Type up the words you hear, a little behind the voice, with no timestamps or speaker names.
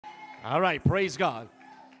All right, praise God.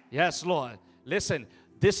 Yes, Lord. Listen,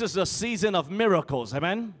 this is a season of miracles.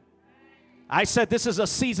 Amen. I said this is a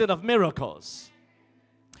season of miracles.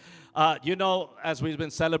 You know, as we've been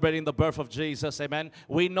celebrating the birth of Jesus, amen,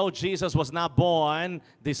 we know Jesus was not born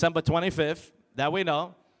December 25th. That we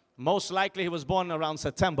know. Most likely he was born around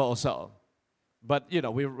September or so. But, you know,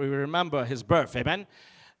 we remember his birth, amen.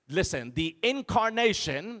 Listen, the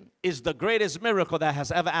incarnation is the greatest miracle that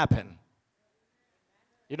has ever happened.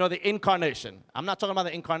 You know, the incarnation. I'm not talking about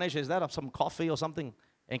the incarnation. Is that of some coffee or something?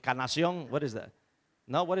 Encarnacion? What is that?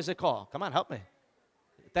 No, what is it called? Come on, help me.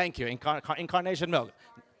 Thank you. Incarnation milk.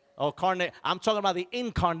 Oh, I'm talking about the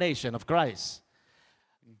incarnation of Christ.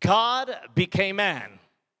 God became man.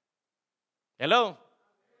 Hello?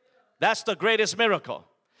 That's the greatest miracle.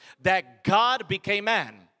 That God became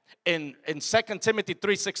man. In 2 Timothy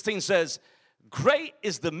 3:16 says, great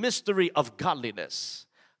is the mystery of godliness.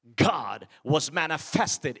 God was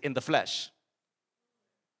manifested in the flesh.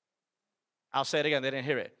 I'll say it again, they didn't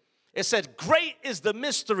hear it. It said, great is the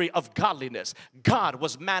mystery of godliness. God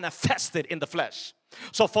was manifested in the flesh.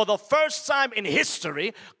 So for the first time in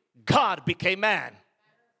history, God became man.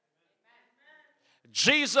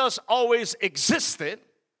 Jesus always existed,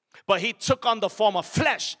 but he took on the form of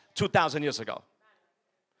flesh 2,000 years ago.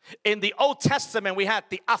 In the Old Testament, we had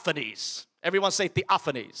theophanies. Everyone say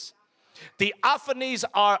theophanies. Theophanies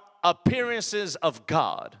are appearances of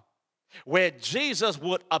God, where Jesus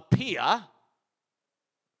would appear,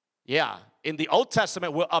 in the Old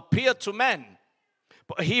Testament, will appear to men.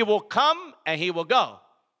 But he will come and he will go.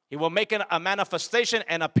 He will make a manifestation,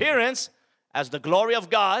 an appearance as the glory of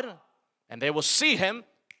God, and they will see him,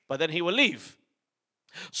 but then he will leave.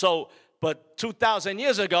 So, but 2,000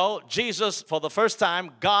 years ago, Jesus, for the first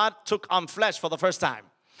time, God took on flesh for the first time.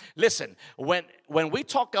 Listen, when we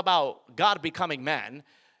talk about God becoming man,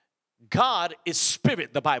 God is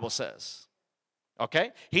spirit, the Bible says.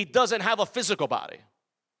 Okay? He doesn't have a physical body.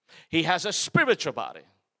 He has a spiritual body.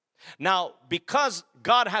 Now, because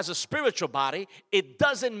God has a spiritual body, it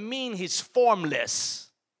doesn't mean he's formless.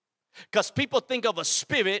 Because people think of a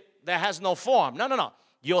spirit that has no form. No.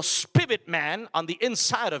 Your spirit man on the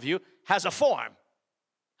inside of you has a form.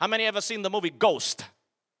 How many ever seen the movie Ghost?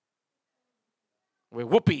 With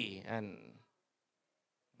Whoopi and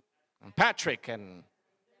Patrick and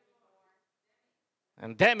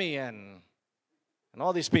Demi and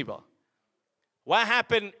all these people. What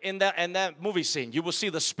happened in that movie scene? You will see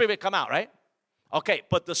the spirit come out, right? Okay,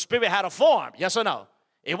 but the spirit had a form, yes or no?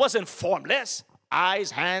 It wasn't formless.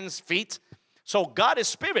 Eyes, hands, feet. So God is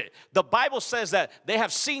spirit. The Bible says that they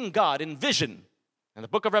have seen God in vision. In the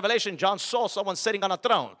book of Revelation, John saw someone sitting on a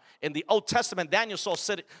throne. In the Old Testament, Daniel saw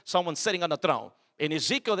someone sitting on a throne. In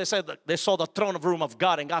Ezekiel, they said that they saw the throne room of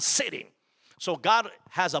God and God sitting. So God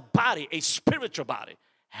has a body, a spiritual body.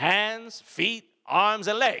 Hands, feet, arms,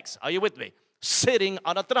 and legs. Are you with me? Sitting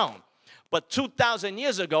on a throne. But 2,000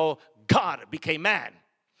 years ago, God became man.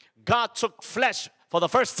 God took flesh for the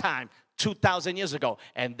first time 2,000 years ago.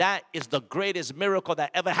 And that is the greatest miracle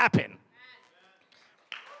that ever happened.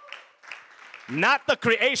 Not the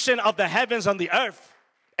creation of the heavens and the earth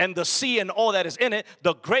and the sea and all that is in it.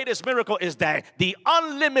 The greatest miracle is that the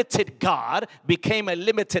unlimited God became a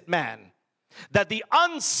limited man. That the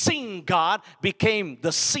unseen God became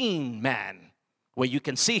the seen man, where you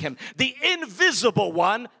can see him. The invisible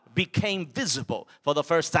one became visible for the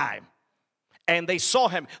first time. And they saw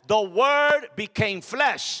him. The Word became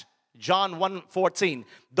flesh. John 1:14.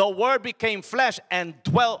 The Word became flesh and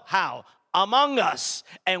dwelt how? Among us.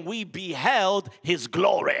 And we beheld his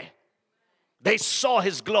glory. They saw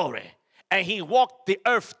his glory. And he walked the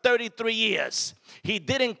earth 33 years. He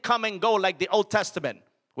didn't come and go like the Old Testament,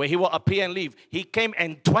 where he will appear and leave. He came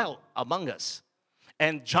and dwelt among us.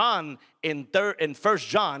 And John, in 1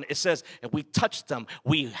 John, it says, we touched him,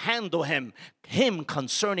 we handle him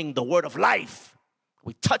concerning the word of life.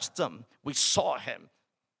 We touched him, we saw him,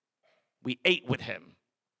 we ate with him.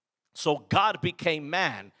 So God became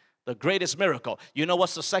man, the greatest miracle. You know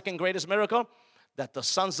what's the second greatest miracle? That the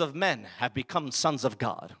sons of men have become sons of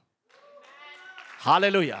God.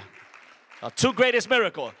 Hallelujah. The two greatest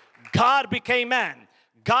miracles. God became man.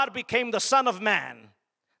 God became the Son of Man,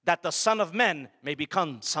 that the Son of Men may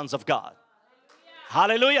become sons of God.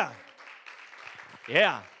 Hallelujah.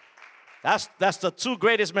 Yeah. That's the two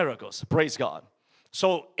greatest miracles. Praise God.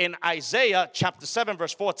 So in Isaiah chapter 7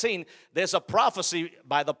 verse 14, there's a prophecy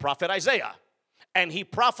by the prophet Isaiah. And he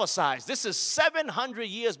prophesies. This is 700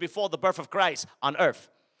 years before the birth of Christ on earth.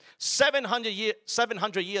 700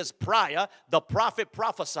 years prior, the prophet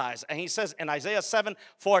prophesies. And he says in Isaiah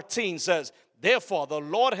 7:14 says, therefore, the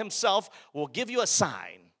Lord himself will give you a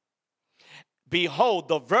sign. Behold,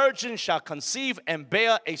 the virgin shall conceive and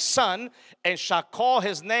bear a son, and shall call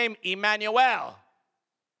his name Emmanuel.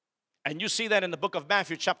 And you see that in the book of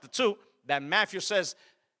Matthew chapter 2, that Matthew says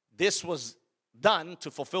this was done to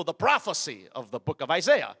fulfill the prophecy of the book of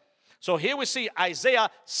Isaiah. So here we see Isaiah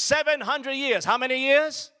 700 years. How many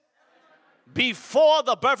years? Before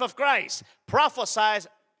the birth of Christ, prophesies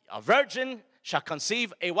a virgin shall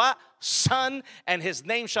conceive a what? Son, and his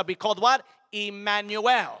name shall be called what?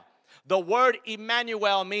 Emmanuel. The word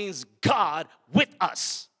Emmanuel means God with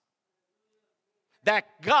us. That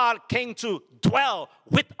God came to dwell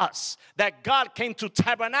with us. That God came to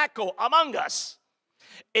tabernacle among us.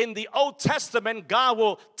 In the Old Testament, God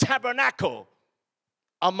will tabernacle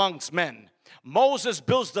amongst men. Moses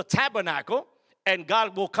builds the tabernacle, and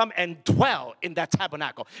God will come and dwell in that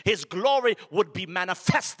tabernacle. His glory would be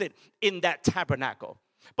manifested in that tabernacle.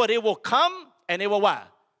 But it will come and it will what?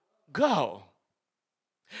 Go.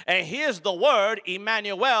 And here's the word,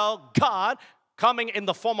 Emmanuel, God coming in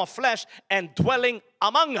the form of flesh and dwelling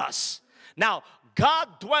among us. Now, God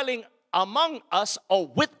dwelling among us or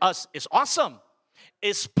with us is awesome.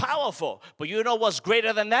 It's powerful. But you know what's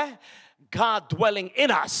greater than that? God dwelling in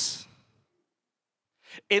us.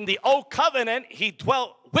 In the old covenant, he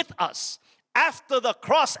dwelt with us. After the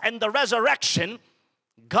cross and the resurrection,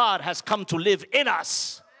 God has come to live in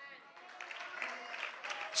us.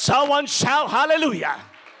 Someone shout hallelujah.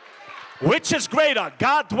 Which is greater,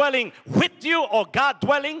 God dwelling with you or God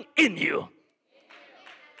dwelling in you?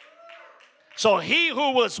 So he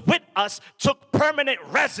who was with us took permanent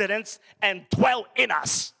residence and dwelt in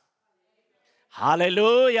us.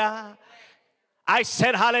 Hallelujah. I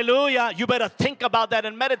said hallelujah. You better think about that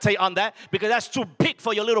and meditate on that, because that's too big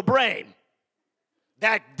for your little brain.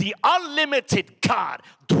 That the unlimited God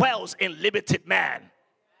dwells in limited man.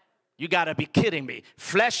 You got to be kidding me.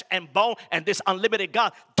 Flesh and bone, and this unlimited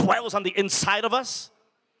God dwells on the inside of us.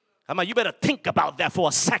 Come on, you better think about that for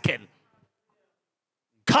a second.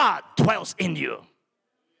 God dwells in you.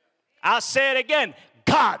 I'll say it again.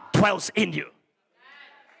 God dwells in you.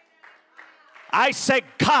 I said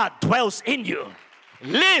God dwells in you.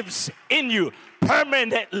 Lives in you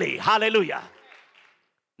permanently. Hallelujah.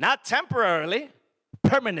 Not temporarily,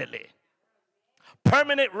 permanently.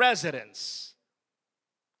 Permanent residence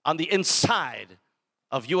on the inside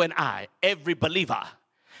of you and I, every believer.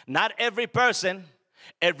 Not every person,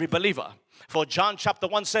 every believer. For John chapter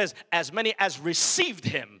 1 says, as many as received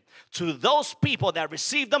him, to those people that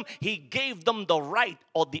received them, he gave them the right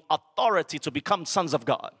or the authority to become sons of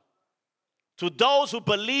God. To those who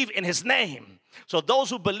believe in his name. So those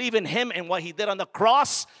who believe in him and what he did on the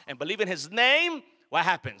cross and believe in his name, what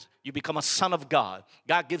happens? You become a son of God.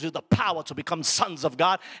 God gives you the power to become sons of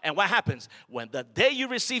God. And what happens? When the day you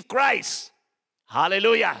receive Christ,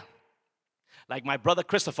 hallelujah. Like my brother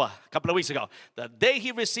Christopher a couple of weeks ago. The day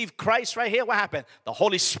he received Christ right here, what happened? The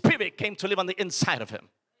Holy Spirit came to live on the inside of him.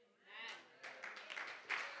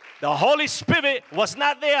 The Holy Spirit was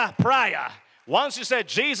not there prior. Once you said,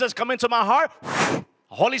 Jesus, come into my heart, the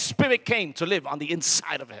Holy Spirit came to live on the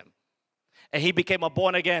inside of him. And he became a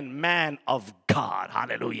born-again man of God.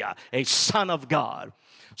 Hallelujah. A son of God.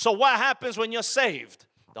 So what happens when you're saved?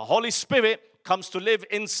 The Holy Spirit comes to live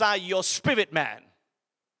inside your spirit man.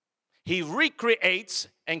 He recreates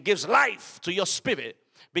and gives life to your spirit.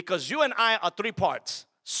 Because you and I are three parts.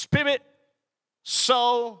 Spirit,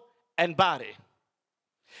 soul, and body.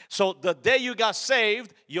 So the day you got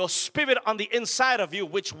saved, your spirit on the inside of you,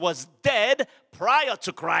 which was dead prior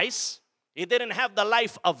to Christ, it didn't have the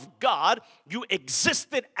life of God. You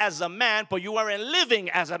existed as a man, but you weren't living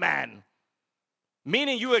as a man.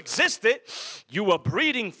 Meaning you existed, you were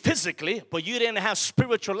breathing physically, but you didn't have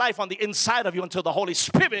spiritual life on the inside of you until the Holy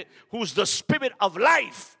Spirit, who's the spirit of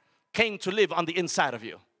life, came to live on the inside of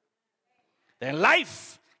you. Then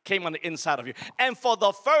life came on the inside of you. And for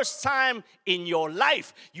the first time in your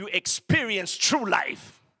life, you experienced true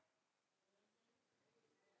life.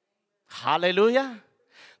 Hallelujah.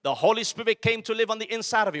 The Holy Spirit came to live on the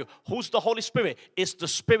inside of you. Who's the Holy Spirit? It's the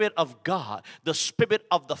Spirit of God, the Spirit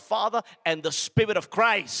of the Father, and the Spirit of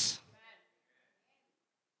Christ.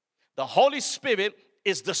 The Holy Spirit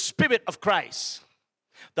is the Spirit of Christ.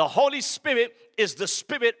 The Holy Spirit is the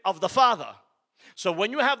Spirit of the Father. So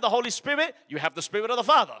when you have the Holy Spirit, you have the Spirit of the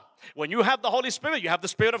Father. When you have the Holy Spirit, you have the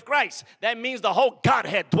Spirit of Christ. That means the whole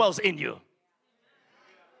Godhead dwells in you.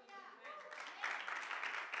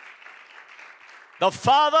 The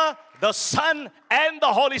Father, the Son, and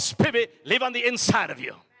the Holy Spirit live on the inside of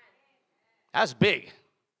you. That's big.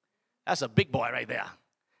 That's a big boy right there.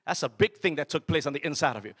 That's a big thing that took place on the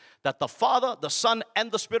inside of you. That the Father, the Son,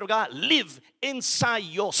 and the Spirit of God live inside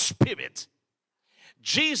your spirit.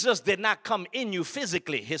 Jesus did not come in you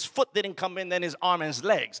physically. His foot didn't come in, then his arm and his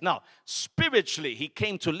legs. No, spiritually, he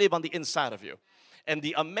came to live on the inside of you. And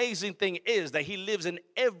the amazing thing is that he lives in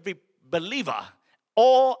every believer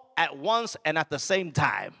all at once and at the same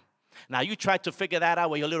time. Now, you try to figure that out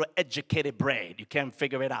with your little educated brain. You can't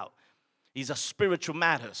figure it out. These are spiritual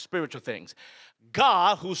matters, spiritual things.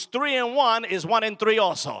 God, who's 3 in 1, is 1 in 3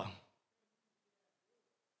 also.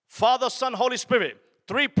 Father, Son, Holy Spirit.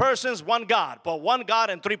 3 persons, 1 God. But 1 God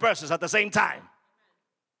and 3 persons at the same time.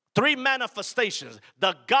 3 manifestations.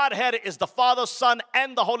 The Godhead is the Father, Son,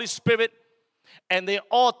 and the Holy Spirit. And they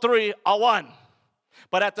all 3 are 1.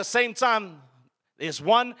 But at the same time, it's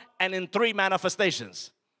 1 and in 3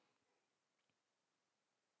 manifestations.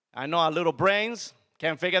 I know our little brains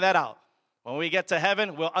can't figure that out. When we get to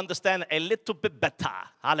heaven, we'll understand a little bit better.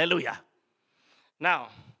 Hallelujah. Now,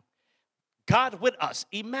 God with us,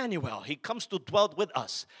 Emmanuel, he comes to dwell with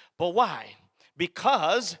us. But why?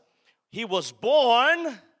 Because he was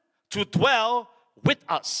born to dwell with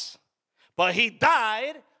us. But he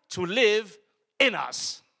died to live in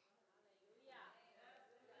us.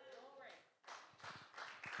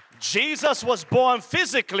 Jesus was born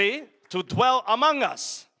physically to dwell among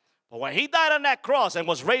us. But when he died on that cross and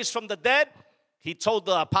was raised from the dead, he told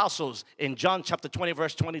the apostles in John chapter 20,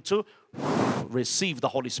 verse 22, receive the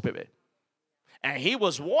Holy Spirit. And he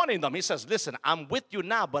was warning them. He says, listen, I'm with you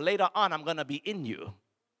now, but later on I'm going to be in you.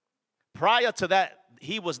 Prior to that,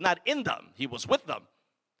 he was not in them. He was with them.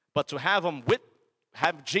 But to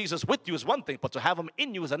have Jesus with you is one thing, but to have him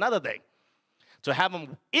in you is another thing. To have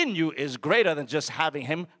him in you is greater than just having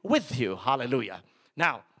him with you. Hallelujah.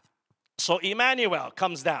 Now, so Emmanuel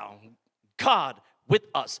comes down. God with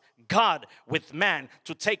us. God with man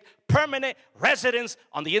to take permanent residence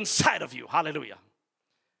on the inside of you. Hallelujah.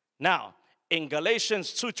 Now, in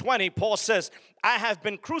Galatians 2:20, Paul says, I have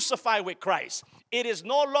been crucified with Christ. It is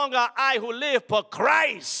no longer I who live, but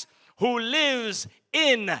Christ who lives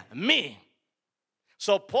in me.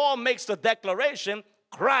 So Paul makes the declaration,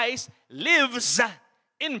 Christ lives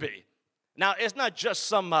in me. Now, it's not just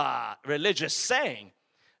some religious saying.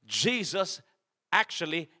 Jesus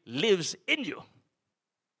actually lives in you.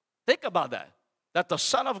 Think about that. That the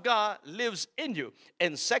Son of God lives in you.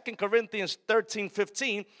 In 2 Corinthians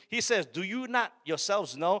 13:15, he says, do you not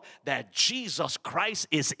yourselves know that Jesus Christ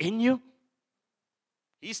is in you?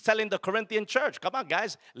 He's telling the Corinthian church, come on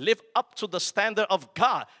guys, live up to the standard of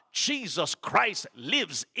God. Jesus Christ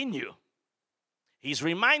lives in you. He's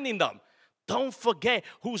reminding them, don't forget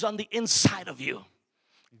who's on the inside of you.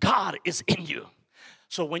 God is in you.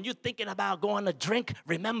 So when you're thinking about going to drink,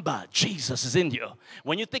 remember Jesus is in you.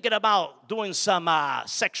 When you're thinking about doing some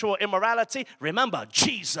sexual immorality, remember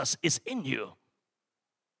Jesus is in you.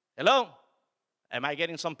 Hello? Am I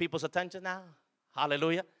getting some people's attention now?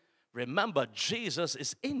 Hallelujah. Remember Jesus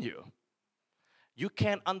is in you. You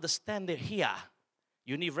can't understand it here.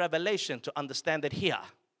 You need revelation to understand it here.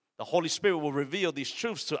 The Holy Spirit will reveal these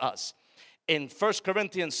truths to us. In 1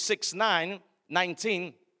 Corinthians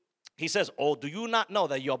 6:19, he says, oh, do you not know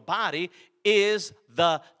that your body is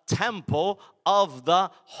the temple of the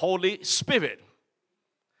Holy Spirit?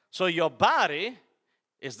 So your body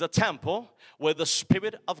is the temple where the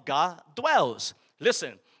Spirit of God dwells.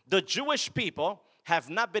 Listen, the Jewish people have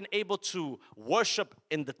not been able to worship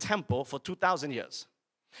in the temple for 2,000 years.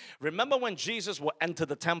 Remember when Jesus would enter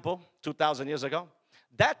the temple 2,000 years ago?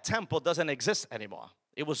 That temple doesn't exist anymore.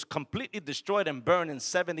 It was completely destroyed and burned in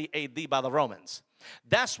 70 AD by the Romans.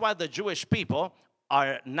 That's why the Jewish people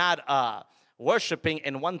are not worshiping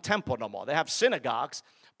in one temple no more. They have synagogues,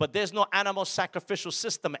 but there's no animal sacrificial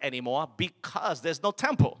system anymore because there's no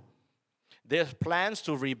temple. There's plans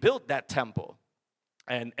to rebuild that temple.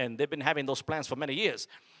 And they've been having those plans for many years.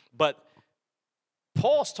 But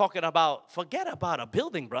Paul's talking about, forget about a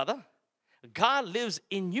building, brother. God lives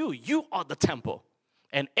in you. You are the temple.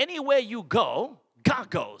 And anywhere you go, God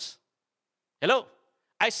goes. Hello?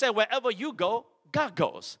 I said wherever you go, God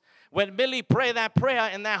goes. When Millie prayed that prayer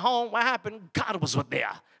in that home, what happened? God was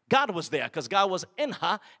there. God was there because God was in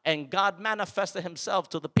her and God manifested himself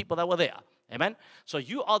to the people that were there. Amen? So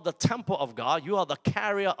you are the temple of God. You are the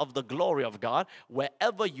carrier of the glory of God.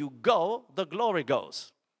 Wherever you go, the glory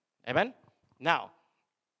goes. Amen? Now,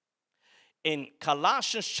 in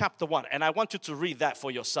Colossians chapter 1, and I want you to read that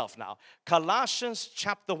for yourself now. Colossians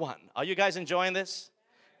chapter 1. Are you guys enjoying this?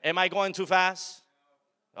 Am I going too fast?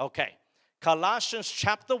 Okay. Colossians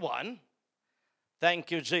chapter 1.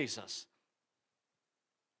 Thank you, Jesus.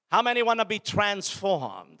 How many want to be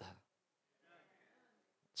transformed?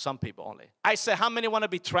 Some people only. I say, how many want to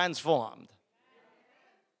be transformed?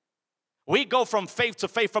 We go from faith to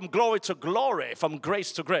faith, from glory to glory, from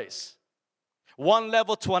grace to grace. one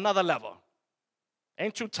level to another level.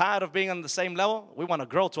 Ain't you tired of being on the same level? We want to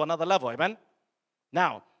grow to another level, amen?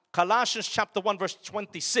 Now, Colossians chapter 1 verse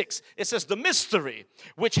 26, it says, the mystery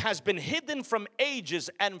which has been hidden from ages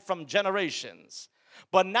and from generations,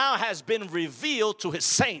 but now has been revealed to his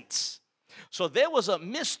saints. So there was a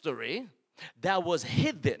mystery that was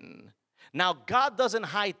hidden. Now, God doesn't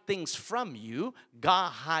hide things from you. God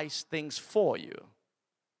hides things for you.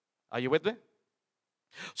 Are you with me?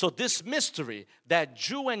 So this mystery that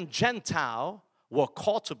Jew and Gentile were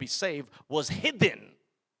called to be saved was hidden.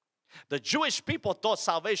 The Jewish people thought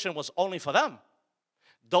salvation was only for them.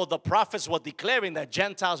 Though the prophets were declaring that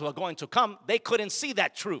Gentiles were going to come, they couldn't see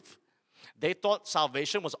that truth. They thought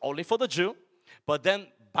salvation was only for the Jew, but then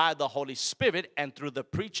by the Holy Spirit and through the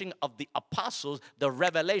preaching of the apostles, the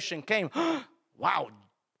revelation came. Wow,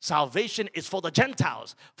 salvation is for the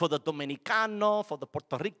Gentiles, for the Dominicano, for the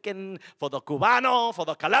Puerto Rican, for the Cubano, for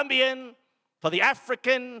the Colombian, for the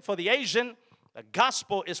African, for the Asian. The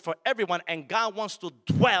gospel is for everyone, and God wants to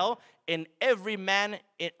dwell in every man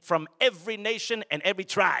from every nation and every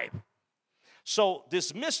tribe. So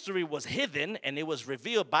this mystery was hidden, and it was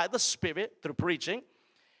revealed by the Spirit through preaching.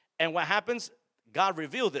 And what happens? God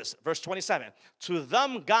revealed this. Verse 27. To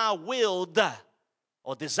them God willed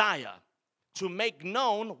or desire to make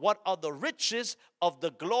known what are the riches of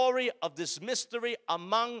the glory of this mystery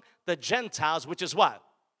among the Gentiles, which is what?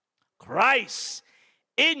 Christ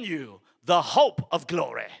in you, the hope of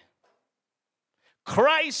glory.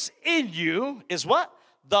 Christ in you is what?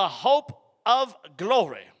 The hope of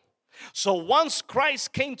glory. So once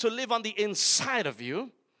Christ came to live on the inside of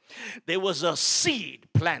you, there was a seed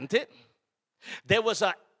planted. There was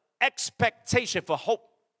an expectation, for hope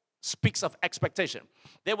speaks of expectation.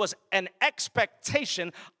 There was an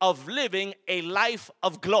expectation of living a life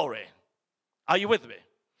of glory. Are you with me?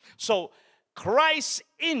 So Christ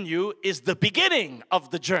in you is the beginning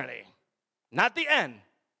of the journey, not the end.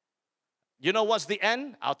 You know what's the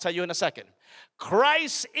end? I'll tell you in a second.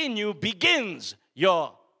 Christ in you begins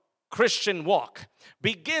your Christian walk,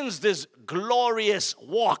 begins this glorious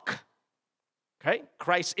walk. Okay?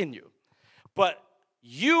 Christ in you. But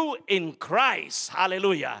you in Christ,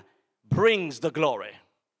 hallelujah, brings the glory.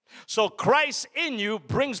 So Christ in you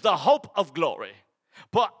brings the hope of glory.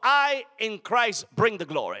 But I in Christ bring the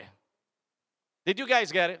glory. Did you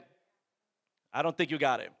guys get it? I don't think you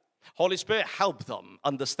got it. Holy Spirit, help them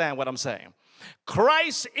understand what I'm saying.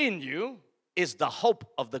 Christ in you is the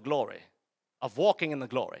hope of the glory, of walking in the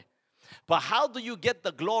glory. But how do you get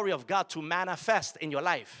the glory of God to manifest in your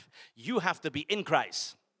life? You have to be in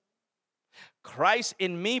Christ. Christ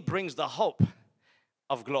in me brings the hope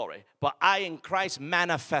of glory, but I in Christ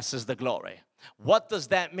manifests the glory. What does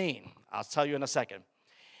that mean? I'll tell you in a second.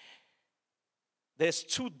 There's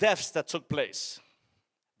two deaths that took place.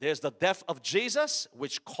 There's the death of Jesus,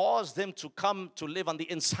 which caused him to come to live on the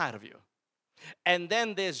inside of you. And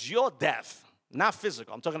then there's your death, not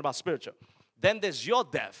physical, I'm talking about spiritual. Then there's your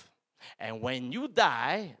death. And when you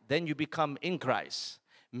die, then you become in Christ.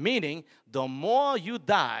 Meaning, the more you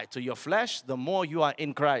die to your flesh, the more you are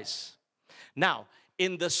in Christ. Now,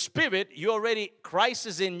 in the spirit, Christ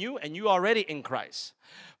is in you and you are already in Christ.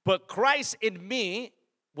 But Christ in me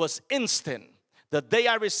was instant. The day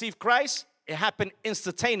I received Christ, it happened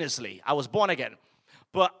instantaneously. I was born again.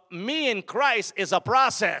 But me in Christ is a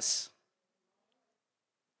process.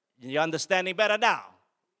 You're understanding better now?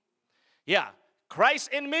 Yeah. Christ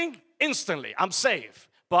in me, instantly, I'm saved.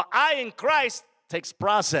 But I in Christ takes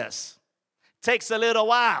process. Takes a little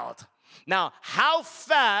while. Now, how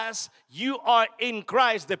fast you are in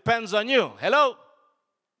Christ depends on you. Hello?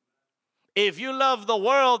 If you love the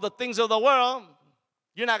world, the things of the world,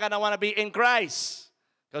 you're not going to want to be in Christ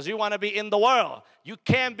because you want to be in the world. You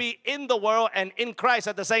can't be in the world and in Christ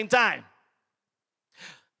at the same time.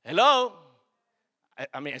 Hello?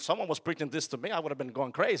 I mean, if someone was preaching this to me, I would have been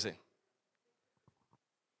going crazy.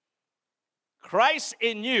 Christ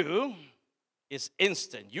in you is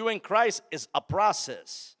instant. You in Christ is a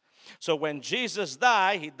process. So when Jesus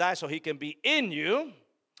died, he died so he can be in you,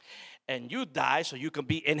 and you die so you can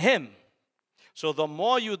be in him. So the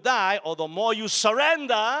more you die, or the more you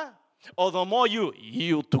surrender, or the more you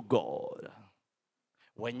yield to God.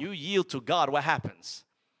 When you yield to God, what happens?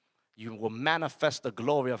 You will manifest the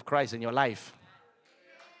glory of Christ in your life.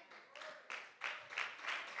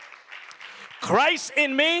 Christ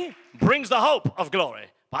in me brings the hope of glory.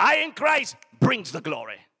 But I in Christ brings the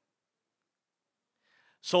glory.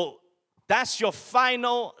 So that's your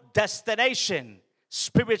final destination,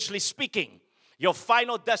 spiritually speaking. Your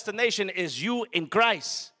final destination is you in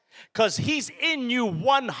Christ. Because he's in you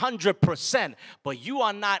 100%, but you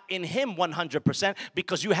are not in him 100%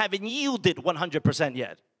 because you haven't yielded 100%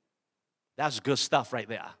 yet. That's good stuff right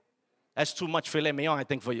there. That's too much filet mignon, I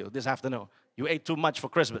think, for you this afternoon. You ate too much for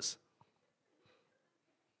Christmas.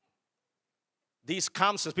 These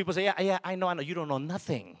concepts, people say, yeah, I know. You don't know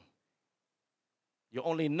nothing. You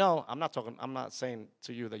only know, I'm not saying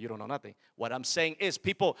to you that you don't know nothing. What I'm saying is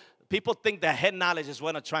people think that head knowledge is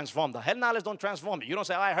going to transform. The head knowledge don't transform you. You don't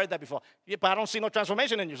say, I heard that before. Yeah, but I don't see no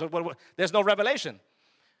transformation in you. So there's no revelation.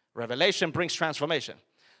 Revelation brings transformation.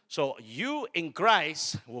 So you in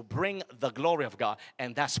Christ will bring the glory of God,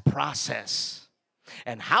 and that's process.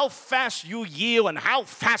 And how fast you yield and how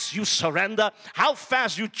fast you surrender, how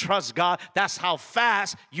fast you trust God, that's how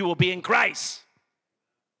fast you will be in Christ.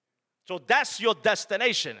 So that's your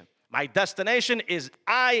destination. My destination is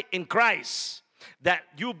I in Christ. That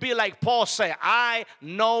you be like Paul said, I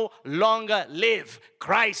no longer live.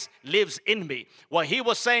 Christ lives in me. What he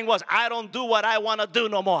was saying was, I don't do what I want to do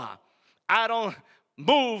no more. I don't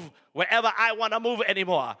move wherever I want to move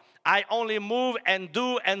anymore. I only move and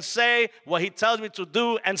do and say what he tells me to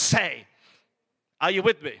do and say. Are you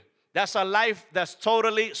with me? That's a life that's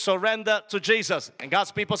totally surrendered to Jesus. And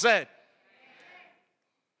God's people said.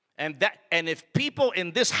 And if people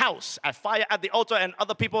in this house, at Fire at the Altar, and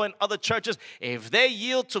other people in other churches, if they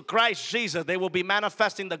yield to Christ Jesus, they will be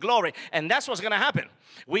manifesting the glory. And that's what's going to happen.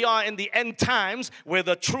 We are in the end times where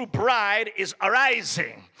the true bride is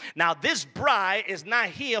arising. Now, this bride is not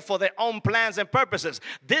here for their own plans and purposes.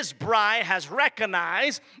 This bride has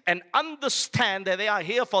recognized and understand that they are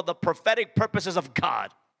here for the prophetic purposes of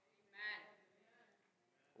God.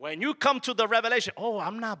 When you come to the revelation, oh,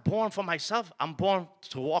 I'm not born for myself. I'm born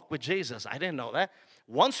to walk with Jesus. I didn't know that.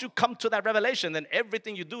 Once you come to that revelation, then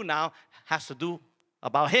everything you do now has to do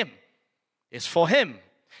about him. It's for him.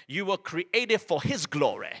 You were created for his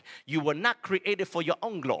glory. You were not created for your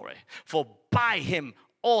own glory. For by him,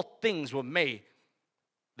 all things were made.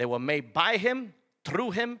 They were made by him,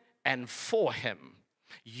 through him, and for him.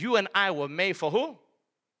 You and I were made for who?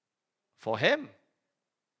 For him.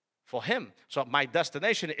 For him. So my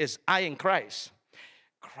destination is I in Christ.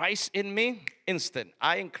 Christ in me, instant.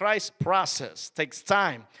 I in Christ, process. Takes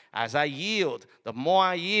time. As I yield, the more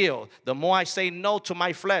I say no to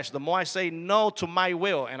my flesh, the more I say no to my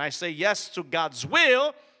will, and I say yes to God's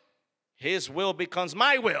will, his will becomes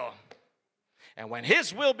my will. And when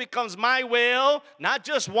his will becomes my will, not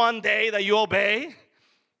just one day that you obey,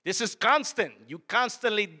 this is constant. You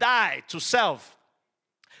constantly die to self.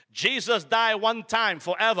 Jesus died one time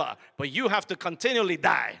forever, but you have to continually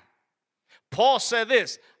die. Paul said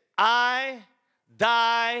this, I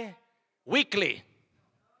die weekly.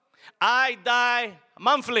 I die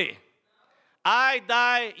monthly. I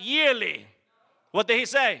die yearly. What did he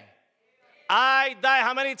say? I die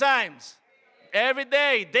how many times? Every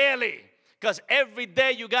day, daily. Because every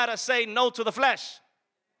day you got to say no to the flesh.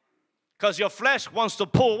 Because your flesh wants to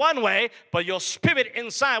pull one way, but your spirit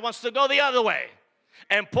inside wants to go the other way.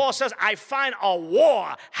 And Paul says, I find a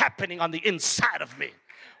war happening on the inside of me.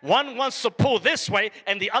 One wants to pull this way,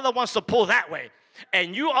 and the other wants to pull that way.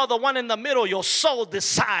 And you are the one in the middle. Your soul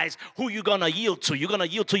decides who you're going to yield to. You're going to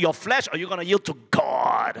yield to your flesh, or you're going to yield to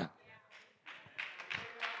God.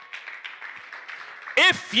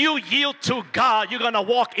 If you yield to God, you're going to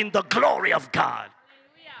walk in the glory of God.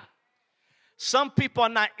 Some people are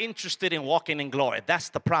not interested in walking in glory. That's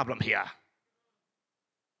the problem here.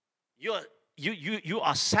 You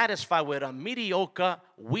are satisfied with a mediocre,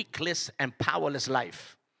 weakless, and powerless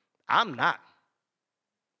life. I'm not.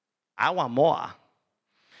 I want more.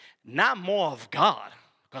 Not more of God,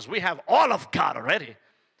 because we have all of God already.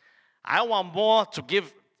 I want more to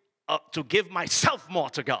give myself more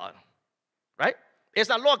to God. Right? It's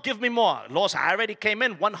not, Lord, give me more. Lord, I already came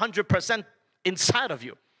in 100% inside of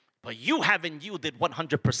you. But you haven't yielded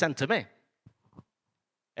 100% to me.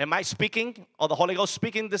 Am I speaking, or the Holy Ghost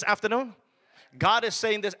speaking this afternoon? God is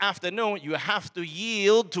saying this afternoon, you have to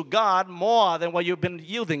yield to God more than what you've been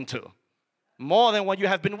yielding to. More than what you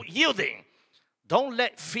have been yielding. Don't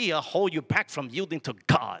let fear hold you back from yielding to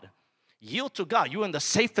God. Yield to God. You're in the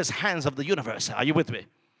safest hands of the universe. Are you with me?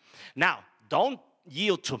 Now, don't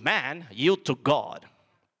yield to man, yield to God.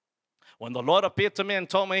 When the Lord appeared to me and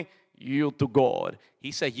told me, yield to God,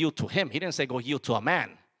 he said yield to him. He didn't say go yield to a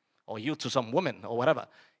man or yield to some woman or whatever.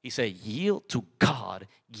 He said yield to God,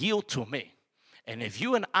 yield to me. And if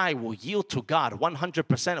you and I will yield to God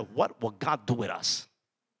 100%, what will God do with us?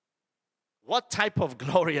 What type of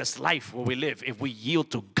glorious life will we live if we yield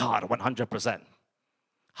to God 100%?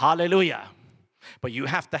 Hallelujah. But you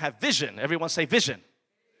have to have vision. Everyone say vision.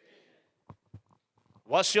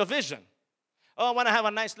 What's your vision? Oh, I want to have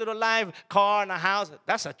a nice little life, car and a house.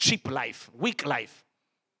 That's a cheap life, weak life.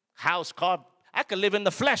 House, car. I could live in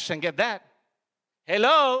the flesh and get that.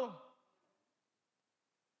 Hello?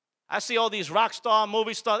 I see all these rock star,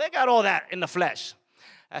 movie star. They got all that in the flesh.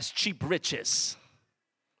 That's cheap riches.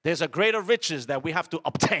 There's a greater riches that we have to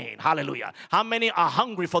obtain. Hallelujah. How many are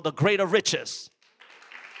hungry for the greater riches?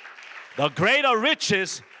 The greater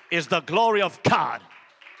riches is the glory of God.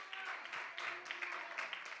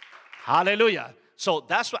 Hallelujah. So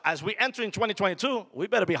that's what, as we enter in 2022, we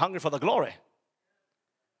better be hungry for the glory.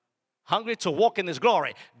 Hungry to walk in His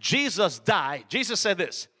glory. Jesus died. Jesus said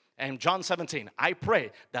this in John 17. I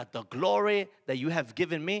pray that the glory that you have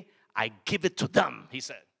given me, I give it to them, He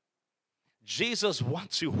said. Jesus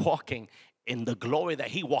wants you walking in the glory that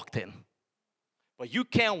He walked in. But you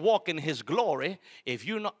can't walk in His glory if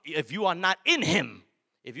you are not in Him.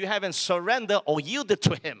 If you haven't surrendered or yielded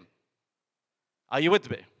to Him. Are you with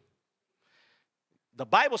me? The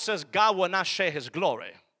Bible says God will not share His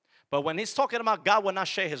glory. But when He's talking about God will not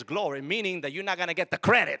share His glory, meaning that you're not going to get the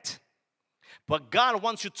credit. But God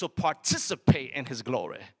wants you to participate in His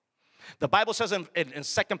glory. The Bible says in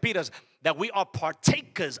 2 Peter that we are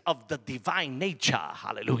partakers of the divine nature.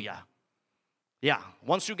 Hallelujah. Yeah,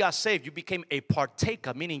 once you got saved, you became a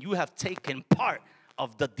partaker, meaning you have taken part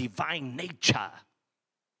of the divine nature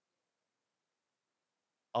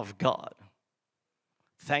of God.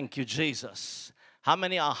 Thank you, Jesus. How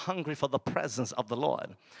many are hungry for the presence of the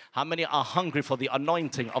Lord? How many are hungry for the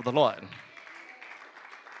anointing of the Lord?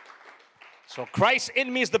 So Christ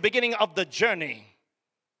in me is the beginning of the journey.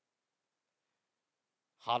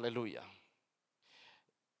 Hallelujah.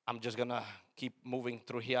 I'm just going to keep moving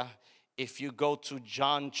through here. If you go to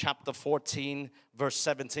John chapter 14, verse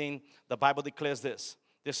 17, the Bible declares this.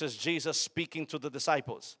 This is Jesus speaking to the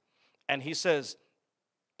disciples. And He says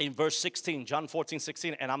in verse 16, John 14,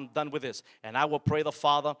 16, and I'm done with this. And I will pray the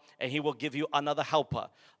Father, and He will give you another helper,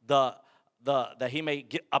 that He may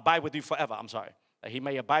abide with you forever. That He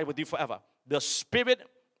may abide with you forever. The Spirit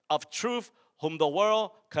of truth, whom the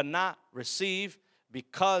world cannot receive,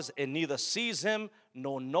 because it neither sees Him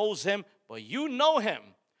nor knows Him, but you know Him,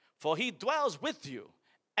 for He dwells with you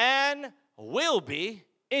and will be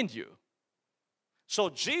in you. So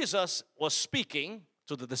Jesus was speaking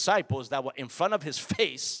to the disciples that were in front of His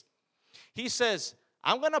face. He says,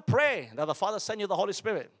 I'm going to pray that the Father send you the Holy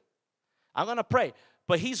Spirit. I'm going to pray,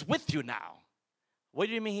 but He's with you now. What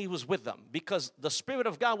do you mean He was with them? Because the Spirit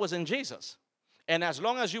of God was in Jesus. And as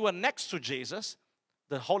long as you were next to Jesus,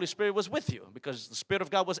 the Holy Spirit was with you because the Spirit of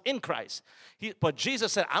God was in Christ. But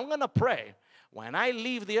Jesus said, I'm going to pray when I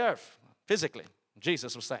leave the earth, physically,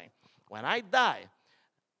 Jesus was saying, when I die,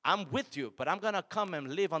 I'm with you, but I'm going to come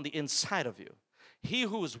and live on the inside of you. He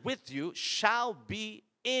who is with you shall be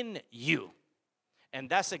in you. And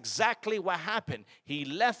that's exactly what happened. He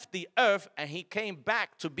left the earth and He came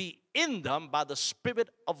back to be in them by the Spirit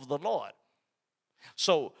of the Lord.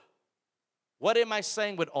 So, what am I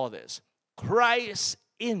saying with all this? Christ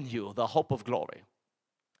in you, the hope of glory.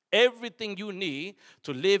 Everything you need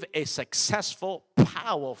to live a successful,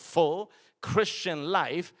 powerful Christian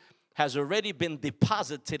life has already been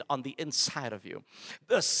deposited on the inside of you.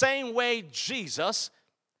 The same way Jesus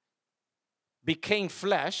became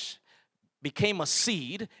flesh, became a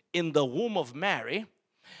seed in the womb of Mary,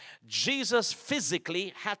 Jesus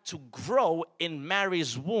physically had to grow in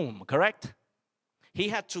Mary's womb, correct? He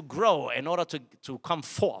had to grow in order to come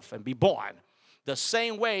forth and be born. The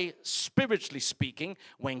same way, spiritually speaking,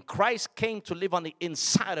 when Christ came to live on the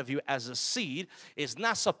inside of you as a seed, it's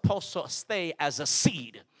not supposed to stay as a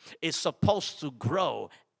seed. It's supposed to grow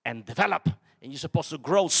and develop. And you're supposed to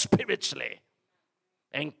grow spiritually.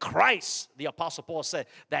 And Christ, the Apostle Paul said,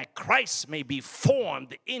 that Christ may be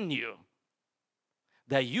formed in you.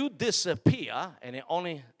 That you disappear and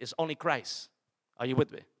it's only Christ. Are you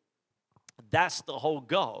with me? That's the whole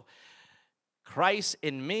goal. Christ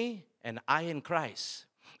in me and I in Christ.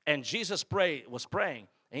 And Jesus was praying.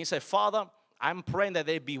 And He said, Father, I'm praying that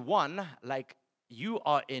they be one like you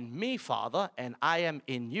are in me, Father, and I am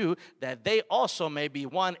in you, that they also may be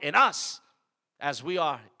one in us as we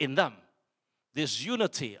are in them. This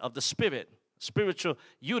unity of the Spirit, spiritual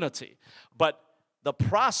unity. But the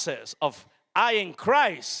process of I in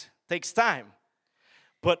Christ takes time.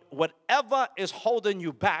 But whatever is holding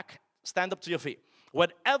you back, stand up to your feet.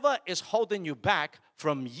 Whatever is holding you back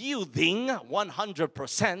from yielding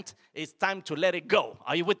 100%, it's time to let it go.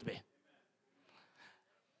 Are you with me?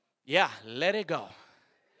 Yeah, let it go.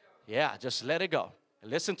 Yeah, just let it go.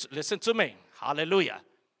 Listen to me. Hallelujah.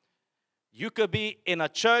 You could be in a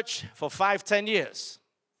church for 5-10 years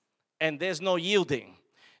and there's no yielding.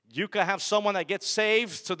 You can have someone that gets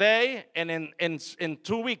saved today, and in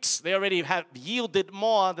 2 weeks, they already have yielded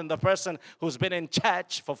more than the person who's been in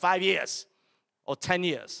church for 5 years or 10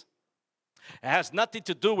 years. It has nothing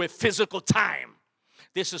to do with physical time.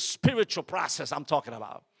 This is spiritual process I'm talking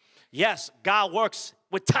about. Yes, God works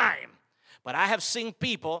with time. But I have seen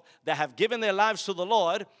people that have given their lives to the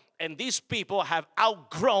Lord, and these people have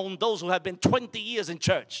outgrown those who have been 20 years in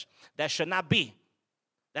church. That should not be.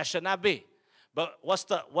 That should not be. But what's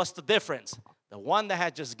the difference? The one that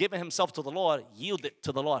had just given himself to the Lord yielded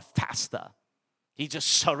to the Lord faster. He just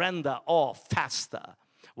surrendered all faster.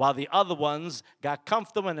 While the other ones got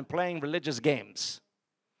comfortable in playing religious games.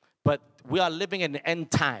 But we are living in the end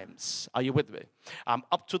times. Are you with me? I'm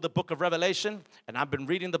up to the book of Revelation, and I've been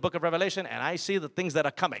reading the book of Revelation, and I see the things that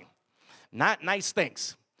are coming. Not nice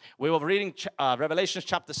things. We were reading Revelation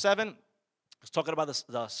chapter 7. It's talking about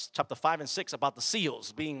the chapter 5 and 6 about the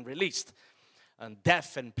seals being released. And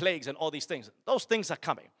death and plagues and all these things. Those things are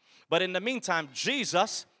coming. But in the meantime,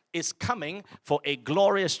 Jesus is coming for a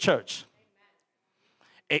glorious church.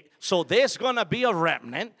 So there's going to be a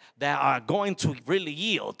remnant that are going to really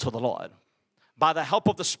yield to the Lord. By the help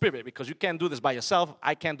of the Spirit. Because you can't do this by yourself.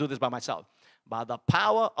 I can't do this by myself. By the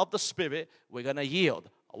power of the Spirit, we're going to yield.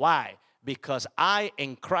 Why? Because I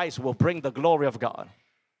in Christ will bring the glory of God.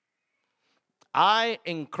 I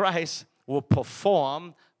in Christ will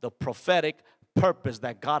perform the prophetic purpose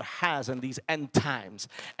that God has in these end times.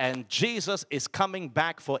 And Jesus is coming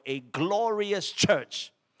back for a glorious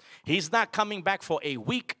church. He's not coming back for a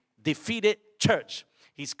weak, defeated church.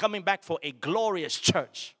 He's coming back for a glorious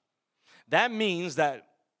church. That means that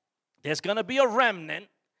there's going to be a remnant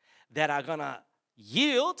that are going to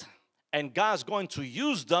yield, and God's going to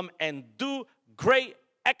use them and do great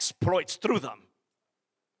exploits through them.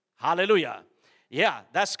 Hallelujah. Yeah,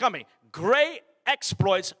 that's coming. Great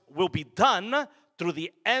exploits will be done through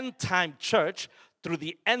the end time church, through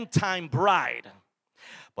the end time bride.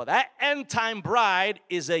 But that end time bride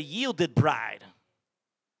is a yielded bride.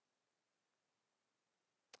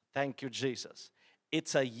 Thank you, Jesus.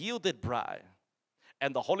 It's a yielded bride.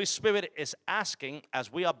 And the Holy Spirit is asking,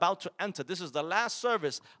 as we are about to enter, this is the last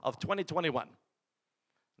service of 2021.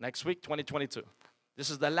 Next week, 2022. This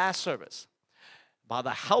is the last service. By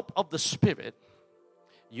the help of the Spirit,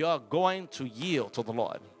 you're going to yield to the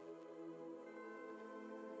Lord.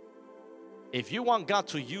 If you want God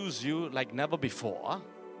to use you like never before,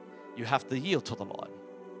 you have to yield to the Lord.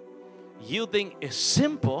 Yielding is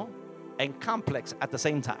simple and complex at the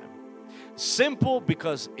same time. Simple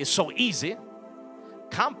because it's so easy.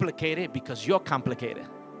 Complicated because you're complicated.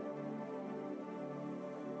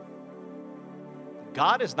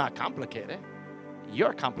 God is not complicated.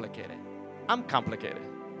 You're complicated. I'm complicated.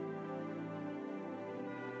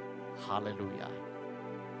 Hallelujah.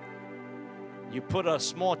 You put a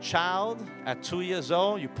small child at 2 years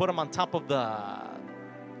old, you put him on top of a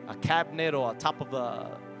cabinet or on top of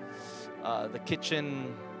the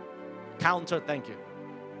kitchen counter, thank you.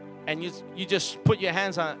 And you just put your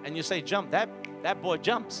hands on and you say jump. That boy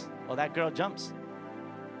jumps or that girl jumps.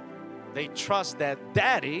 They trust that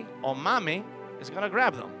daddy or mommy is going to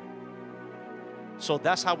grab them. So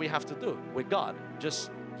that's how we have to do with God. Just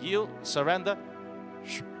yield, surrender,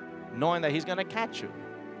 knowing that He's going to catch you.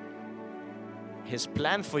 His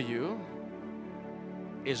plan for you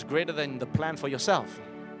is greater than the plan for yourself.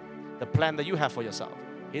 The plan that you have for yourself.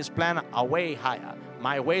 His plan are way higher.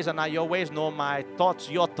 My ways are not your ways, nor my thoughts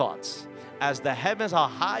your thoughts. As the heavens are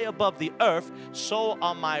high above the earth, so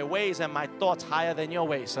are my ways and my thoughts higher than your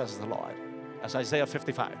ways, says the Lord. That's Isaiah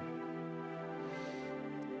 55.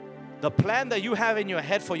 The plan that you have in your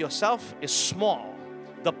head for yourself is small.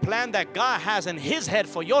 The plan that God has in His head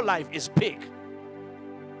for your life is big.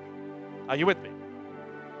 Are you with me?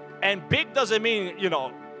 And big doesn't mean,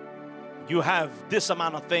 you have this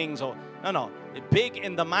amount of things or, no. Big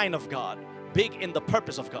in the mind of God. Big in the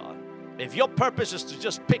purpose of God. If your purpose is to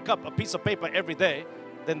just pick up a piece of paper every day,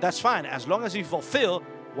 then that's fine. As long as you fulfill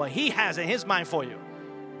what He has in His mind for you.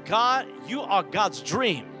 God, you are God's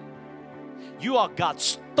dream. You are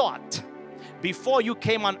God's thought. Before you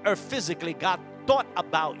came on earth physically, God thought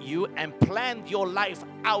about you and planned your life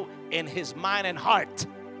out in His mind and heart.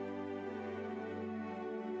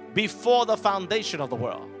 Before the foundation of the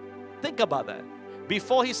world. Think about that.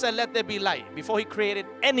 Before He said, let there be light. Before He created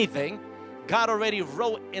anything, God already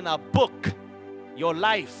wrote in a book your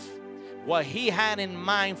life. What He had in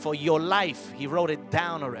mind for your life, He wrote it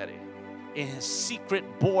down already. In His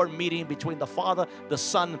secret board meeting between the Father, the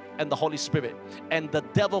Son, and the Holy Spirit. And the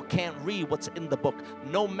devil can't read what's in the book.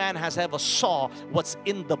 No man has ever saw what's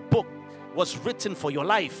in the book, what's written for your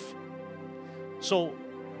life. So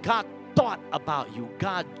God thought about you.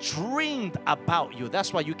 God dreamed about you.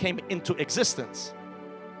 That's why you came into existence.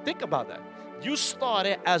 Think about that. You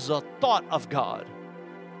started as a thought of God.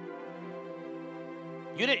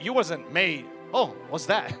 You wasn't made, oh, what's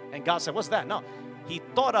that? And God said, what's that? No. He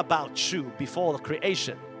thought about you before the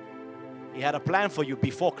creation. He had a plan for you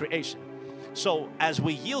before creation. So as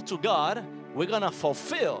we yield to God, we're going to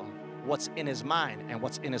fulfill what's in His mind and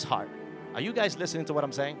what's in His heart. Are you guys listening to what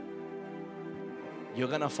I'm saying? You're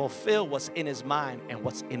going to fulfill what's in His mind and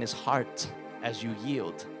what's in His heart as you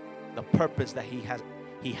yield. The purpose that He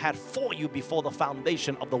had for you before the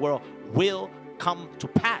foundation of the world will come to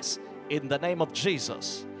pass in the name of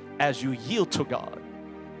Jesus as you yield to God.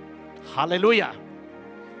 Hallelujah.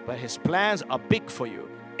 But His plans are big for you,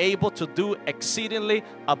 able to do exceedingly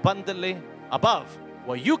abundantly above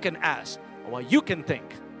what you can ask or what you can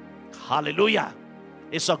think. Hallelujah.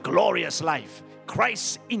 It's a glorious life.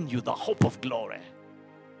 Christ in you, the hope of glory.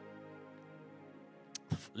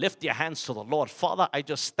 Lift your hands to the Lord. Father, I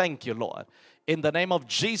just thank you, Lord. In the name of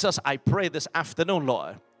Jesus, I pray this afternoon,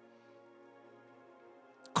 Lord.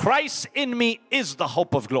 Christ in me is the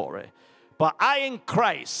hope of glory, but I in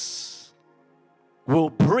Christ will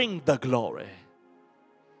bring the glory.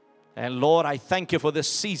 And Lord, I thank you for this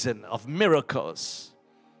season of miracles.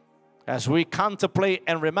 As we contemplate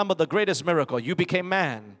and remember the greatest miracle, you became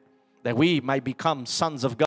man, that we might become sons of God.